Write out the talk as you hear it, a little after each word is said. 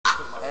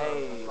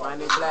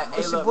Ronnie Black.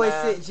 Hey, It's look, your boy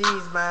man. Sit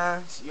G's,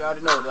 man. You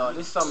already know, dog.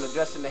 This is something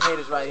addressing the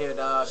haters right here,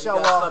 dog. You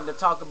got shOff. something to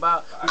talk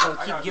about, we're going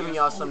to keep giving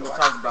y'all something to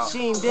talk about.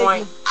 She ain't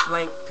Point diggy.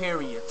 blank,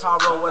 period.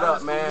 Taro, what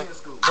up, man?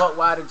 Buck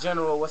Wider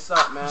General, what's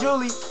up, man?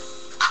 Julie.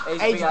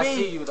 HB, I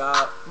see you,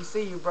 dog. We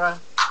see you, bruh.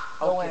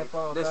 Go in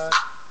for him, this bruh.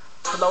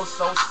 flow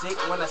so sick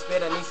when I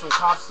spit, I need some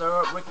cough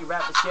syrup. Ricky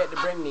rapper scared to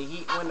bring the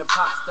heat when the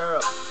pot stir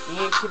up.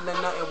 You ain't killing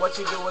nothing, what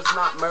you do is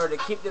not murder.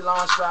 Keep the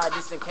long stride,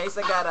 just in case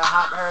I got a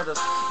hot hurdle.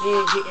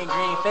 You ain't getting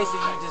green faces,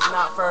 you just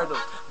not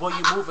fertile. Boy,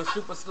 you moving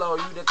super slow,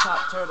 you the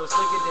top turtle.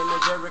 Slicker than the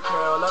Jerry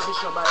curl, love is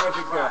shown by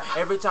every girl.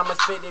 Every time I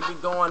spit, they be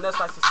going, that's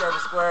like some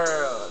service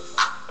squirrels.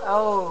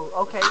 Oh,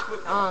 okay.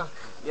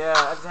 Yeah,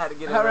 I just had to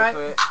get it real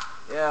quick.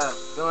 Yeah,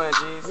 go ahead,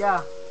 G's.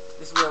 Yeah.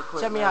 This real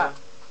quick, Check me man. out.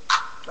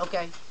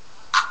 Okay.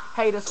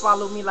 Haters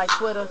follow me like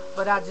Twitter,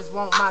 but I just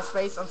want my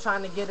space. I'm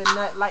trying to get a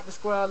nut like the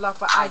squirrel off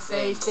of Ice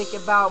Age.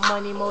 Thinking about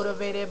money,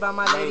 motivated by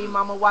my lady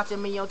mama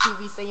watching me on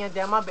TV saying,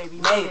 damn, my baby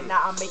made it. Now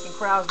I'm making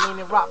crowds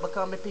leaning rock,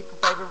 becoming people's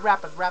favorite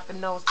rappers.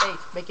 Rapping on stage,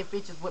 making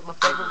features with my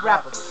favorite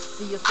rappers.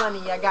 See, it's funny,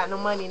 I got no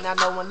money, now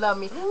no one love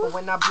me. But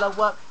when I blow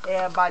up,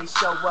 everybody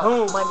show up.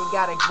 Money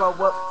gotta grow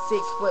up,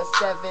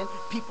 6'7".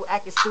 People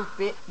acting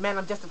stupid, man,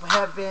 I'm destined for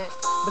heaven.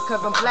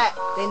 Because I'm black,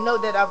 they know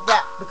that I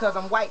rap because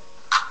I'm white.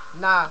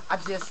 Nah, I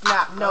just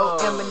snap, no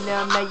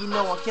Eminem, man, you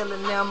know I'm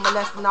killing them,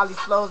 molesting all these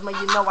flows, man,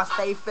 you know I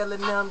stay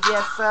feeling them,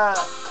 yes sir.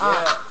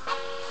 Yeah.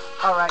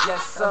 Alright,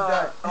 yes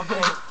sir.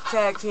 Okay,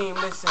 tag team,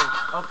 listen.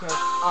 Okay,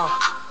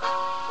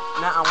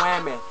 now I'm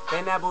whamming.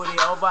 Bend that booty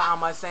over on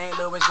my St.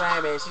 Louis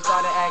ramen. She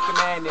started acting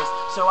madness,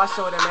 so I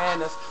showed her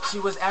manners. She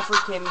was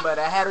African, but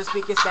I had her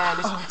speaking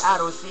Spanish. I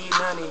don't see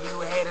none of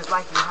you haters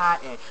like you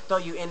hiding. Throw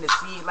you in the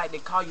sea like they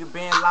call you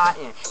Bin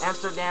Laden.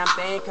 Amsterdam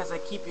thing, cause I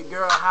keep your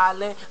girl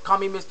hollering. Call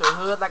me Mr.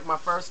 Hood like my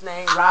first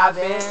name,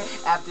 Robin.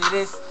 After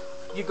this,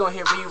 you gon'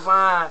 hit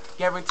rewind.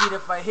 Guaranteed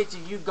if I hit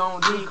you, you gon'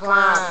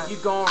 decline. You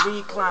gon'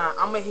 recline.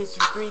 I'ma hit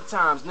you 3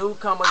 times.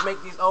 Newcomers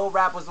make these old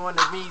rappers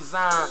wanna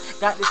resign.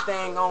 Got this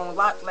thing on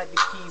lock like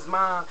the keys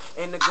mine.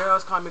 And the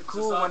girls call me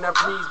cool when I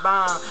breeze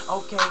bomb.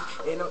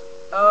 Okay, and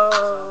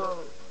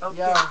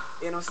okay,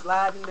 and I'm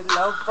sliding the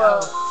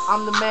loafers.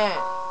 I'm the man,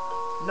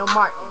 no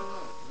Martin.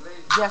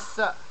 Yes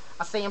sir,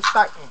 I say I'm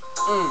starting.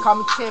 Call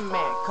me Tin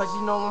Man, cause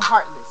you know I'm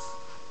heartless.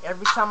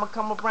 Every time I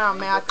come around,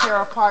 man, I tear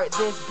apart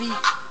this beat.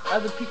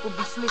 Other people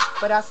be sleep,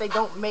 but I say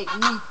don't make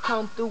me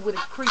come through with a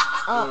creep.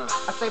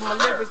 I say my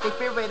lyrics, they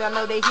fear it, I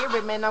know they hear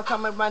it, man. I'm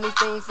coming around these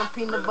things, some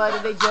peanut butter,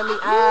 they jelly.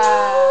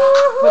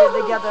 Put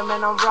it together,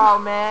 man, I'm raw,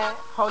 man.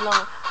 Hold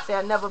on, say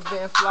I never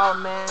been flawed,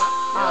 man.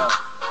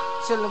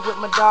 Chilling with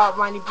my dog,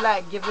 Ronnie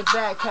Black, give it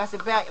back, pass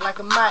it back like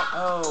a Mac.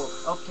 Oh,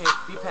 okay,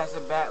 we pass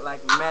it back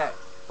like Mac.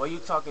 Boy, you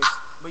talking,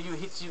 but you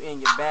hit you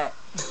in your back,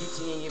 hit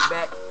you in your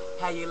back.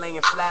 How you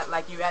laying flat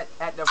like you at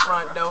the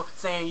front door,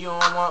 saying you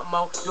don't want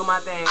more. Do my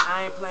thing,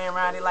 I ain't playing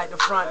around it like the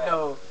front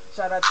door.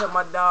 Shout out to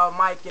my dog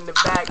Mike in the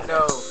back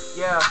though.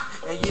 Yeah,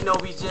 and you know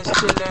we just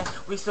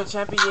chillin'. We still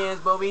champions,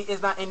 but we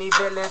is not any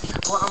villains.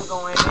 Boy, I'm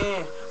going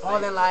in,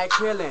 ballin' like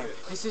Krillin.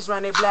 This is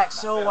Ronnie Black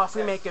shOff,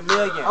 we make a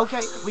million. Okay.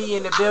 We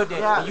in the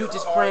building, and you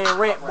just praying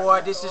rent,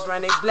 boy. This is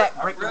Ronnie Black,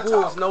 break the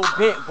rules, no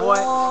bent, boy.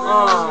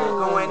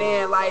 Going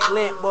in like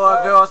lint,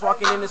 boy. Girls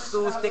walking in the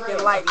school,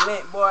 sticking like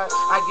lint, boy.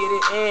 I get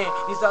it in.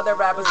 These other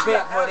rappers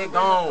bent, boy, they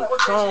gone.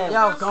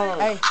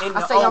 Hey,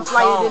 I say I'm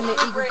flyer than the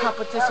eagle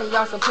competition.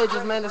 Y'all some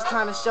pigeons, man, it's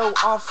time to show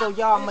off, so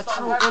y'all my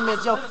true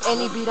image, yo.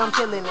 Any beat I'm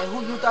killing it.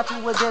 Who you thought you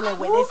were dealing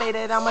with? They say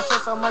that I'm a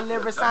chess on my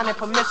lyrics, signing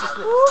permission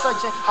slip.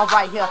 Searching, I'm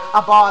right here. I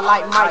ball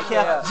like Mike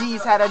here.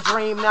 G's had a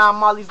dream, now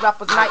I'm all these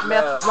rappers'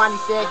 nightmare. Ronnie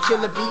said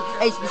kill a beat,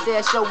 HB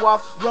said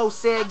shOff, Rose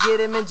said get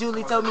him, and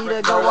Julie told me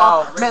to go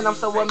off. Man, I'm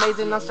so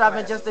amazing, I'm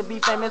striving just to be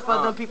famous.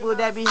 For them people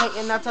that be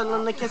hating, I tell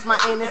them to kiss my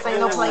anus. Ain't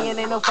no playing,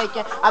 ain't no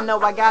faking. I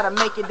know I gotta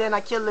make it, then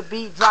I kill the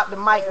beat, drop the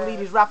mic, leave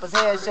these rappers'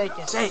 heads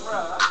shaking.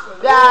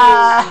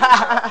 Yeah.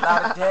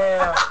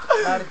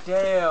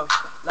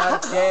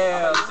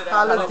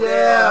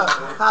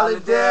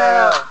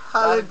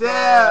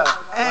 Holiday.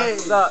 Hey.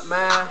 What's up,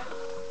 man?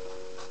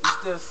 You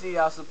still see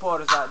our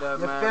supporters out there,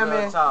 you man. Feel me?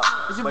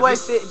 It's your boy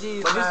Sit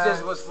G's, But man. this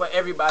just was for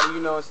everybody, you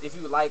know, if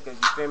you like us,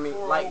 you feel me?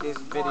 Like this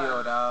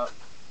video, dog.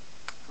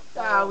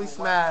 We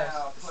smash.